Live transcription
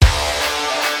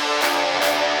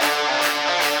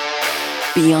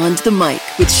Beyond the Mic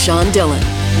with Sean Dillon.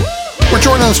 We're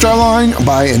joined on the star line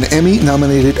by an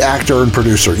Emmy-nominated actor and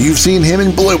producer. You've seen him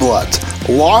in Blue Bloods,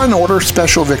 Law & Order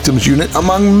Special Victims Unit,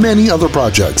 among many other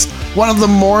projects. One of the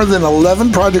more than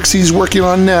 11 projects he's working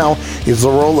on now is the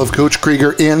role of Coach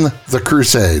Krieger in The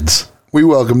Crusades. We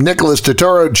welcome Nicholas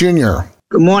Turturro Jr.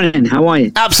 Good morning. How are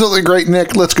you? Absolutely great,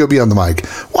 Nick. Let's go beyond the mic.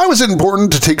 Why was it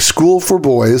important to take School for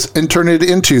Boys and turn it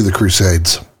into The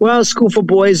Crusades? Well, School for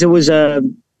Boys, it was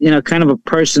kind of a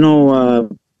personal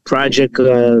project.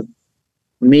 For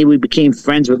me, we became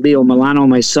friends with Leo Milano,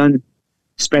 my son,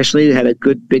 especially. Had a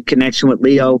good, big connection with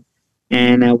Leo,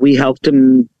 and we helped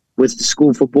him with the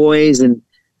School for Boys, and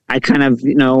I kind of,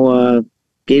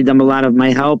 gave them a lot of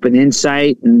my help and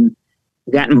insight, and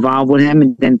got involved with him,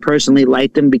 and then personally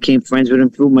liked him, became friends with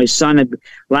him through my son. A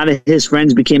lot of his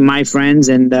friends became my friends,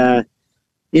 and it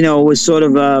was sort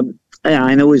of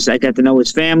I got to know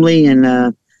his family, and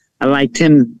I liked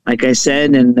him, like I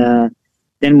said, and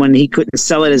then when he couldn't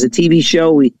sell it as a TV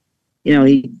show, he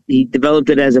developed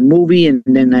it as a movie, and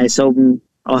then I told him,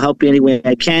 I'll help you any way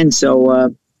I can.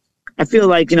 So I feel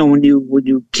like, when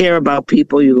you care about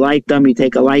people, you like them, you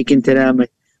take a liking to them.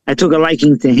 I took a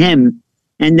liking to him.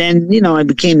 And then, I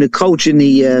became the coach in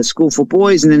the School for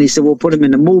Boys. And then he said, we'll put him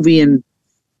in the movie and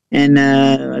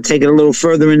take it a little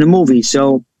further in the movie.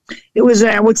 So it was,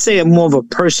 I would say, more of a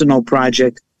personal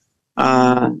project,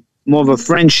 more of a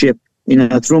friendship,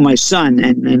 through my son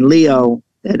and Leo,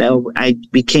 that I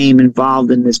became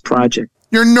involved in this project.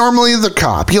 You're normally the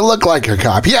cop. You look like a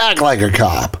cop. You act like a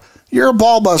cop. You're a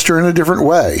ball buster in a different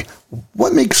way.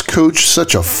 What makes Coach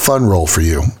such a fun role for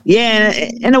you? Yeah,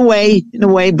 in a way,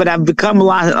 but I've become a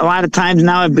lot of times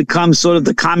now I've become sort of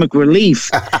the comic relief.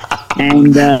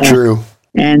 And True.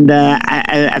 And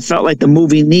I felt like the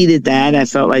movie needed that. I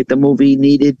felt like the movie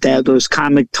needed those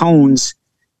comic tones.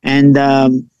 And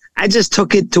I just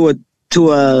took it to a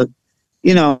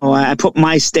I put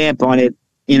my stamp on it.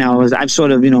 I've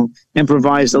sort of,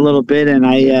 improvised a little bit, and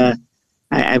I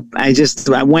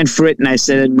went for it, and I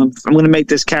said, I'm going to make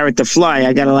this character fly.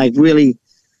 I got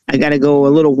to go a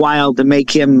little wild to make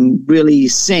him really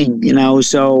sing,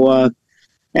 So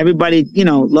everybody,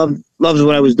 loves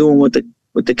what I was doing with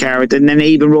the character. And then they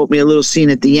even wrote me a little scene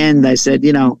at the end. I said,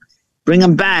 bring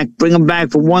him back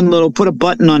for one little, put a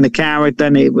button on the character.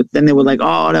 And then they were like,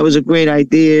 oh, that was a great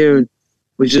idea.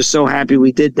 We're just so happy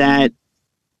we did that.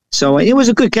 So it was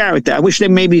a good character. I wish they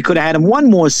maybe could have had him one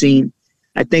more scene.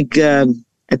 I think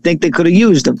they could have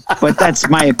used him, but that's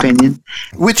my opinion.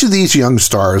 Which of these young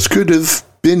stars could have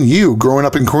been you growing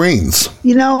up in Queens?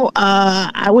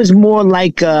 I was more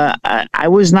like I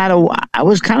was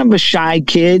kind of a shy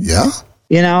kid. Yeah.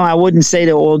 I wouldn't say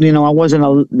that I wasn't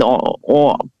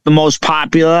the most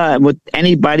popular with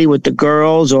anybody, with the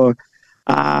girls, or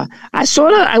I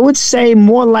would say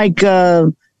more like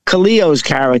Khalil's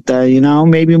character,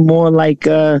 maybe more like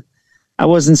I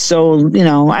wasn't so,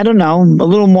 I don't know, a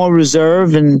little more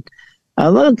reserved and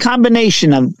a little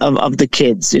combination of the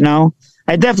kids,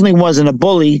 I definitely wasn't a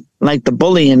bully like the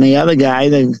bully and the other guy.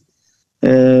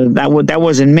 That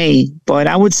wasn't me. But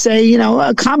I would say,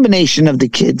 a combination of the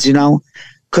kids,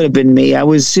 could have been me. I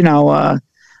was, I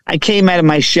came out of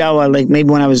my shell like maybe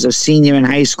when I was a senior in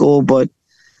high school, but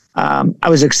I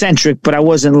was eccentric, but I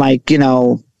wasn't like,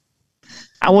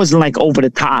 I wasn't like over the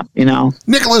top,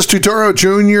 Nicholas Turturro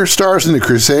Jr. stars in The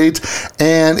Crusades,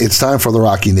 and it's time for the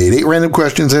Rocky Nate. 8 random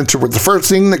questions, answer with the first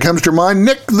thing that comes to your mind.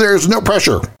 Nick, there's no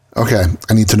pressure. Okay,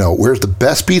 I need to know, where's the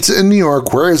best pizza in New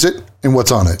York? Where is it, and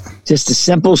what's on it? Just a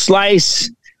simple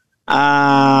slice.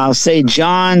 I'll say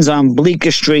John's on Bleecker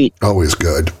Street. Always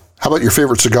good. How about your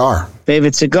favorite cigar?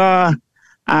 Favorite cigar?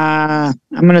 I'm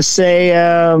going to say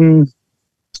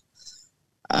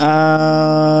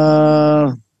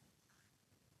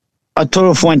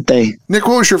Arturo Fuente. Nick,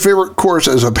 what was your favorite course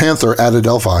as a Panther at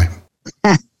Adelphi?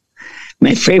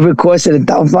 My favorite course at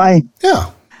Adelphi?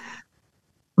 Yeah.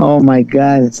 Oh, my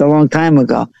God. It's a long time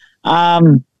ago.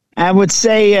 I would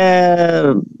say,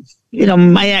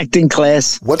 my acting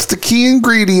class. What's the key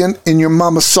ingredient in your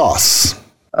mama's sauce?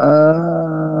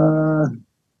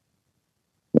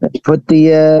 Let's put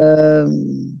the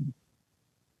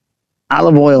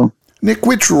olive oil. Nick,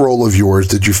 which role of yours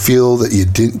did you feel that you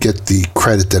didn't get the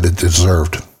credit that it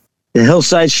deserved? The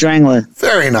Hillside Strangler.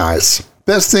 Very nice.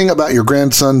 Best thing about your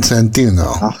grandson,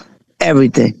 Santino? Oh,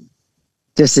 everything.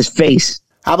 Just his face.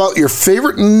 How about your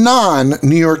favorite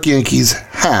non-New York Yankees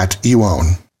hat you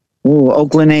own? Ooh,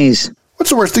 Oakland A's.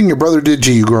 What's the worst thing your brother did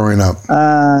to you growing up?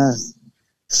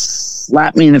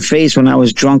 Slapped me in the face when I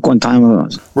was drunk one time.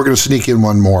 We're going to sneak in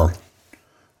one more.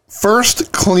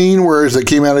 First clean words that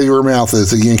came out of your mouth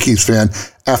as a Yankees fan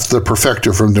after the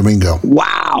perfecto from Domingo.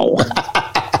 Wow.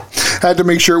 Had to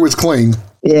make sure it was clean.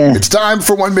 Yeah. It's time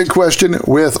for One Big Question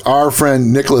with our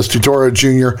friend Nicholas Turturro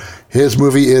Jr. His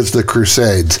movie is The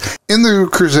Crusades. In The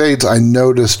Crusades, I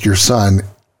noticed your son,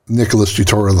 Nicholas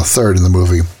Turturro III, in the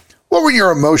movie. What were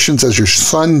your emotions as your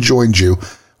son joined you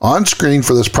on screen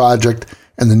for this project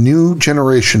and the new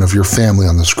generation of your family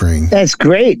on the screen? That's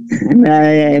great.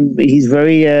 He's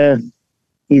very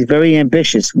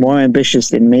ambitious, more ambitious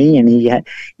than me, and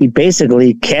he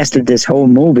basically casted this whole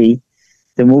movie.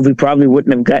 The movie probably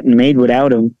wouldn't have gotten made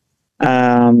without him.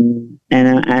 And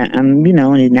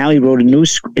now he wrote a new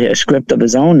script of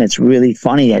his own that's really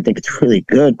funny. I think it's really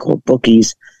good, called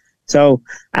Bookies. So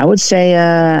I would say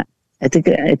I think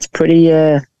it's pretty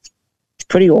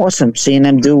awesome seeing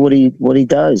him do what he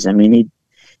does. I mean,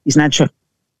 he's not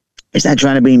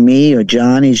trying to be me or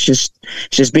John. He's just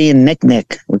being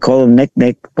Nick. We call him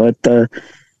Nick. But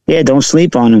don't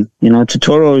sleep on him.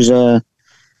 Turturro's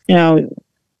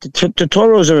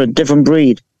Turturros are a different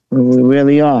breed. We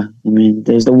really are. I mean,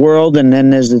 there's the world, and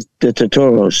then there's the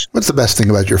Turturros. What's the best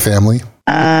thing about your family?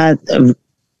 They're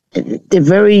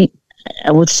very,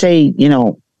 I would say,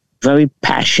 very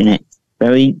passionate,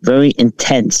 very, very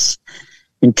intensely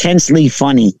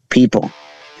funny people.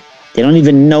 They don't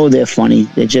even know they're funny.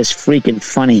 They're just freaking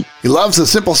funny. He loves a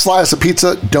simple slice of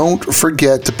pizza. Don't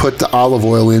forget to put the olive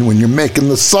oil in when you're making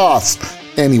the sauce.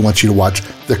 And he wants you to watch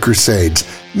The Crusades.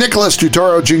 Nicholas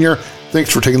Turturro Jr., thanks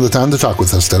for taking the time to talk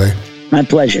with us today. My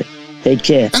pleasure. Take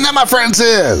care. And that, my friends,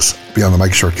 is Beyond the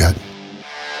Mic Shortcut.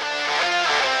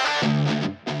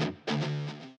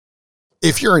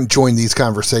 If you're enjoying these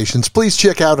conversations, please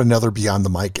check out another Beyond the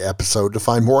Mic episode to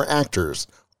find more actors,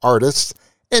 artists,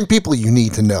 and people you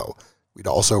need to know. We'd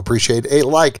also appreciate a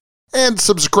like and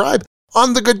subscribe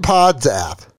on the Good Pods app.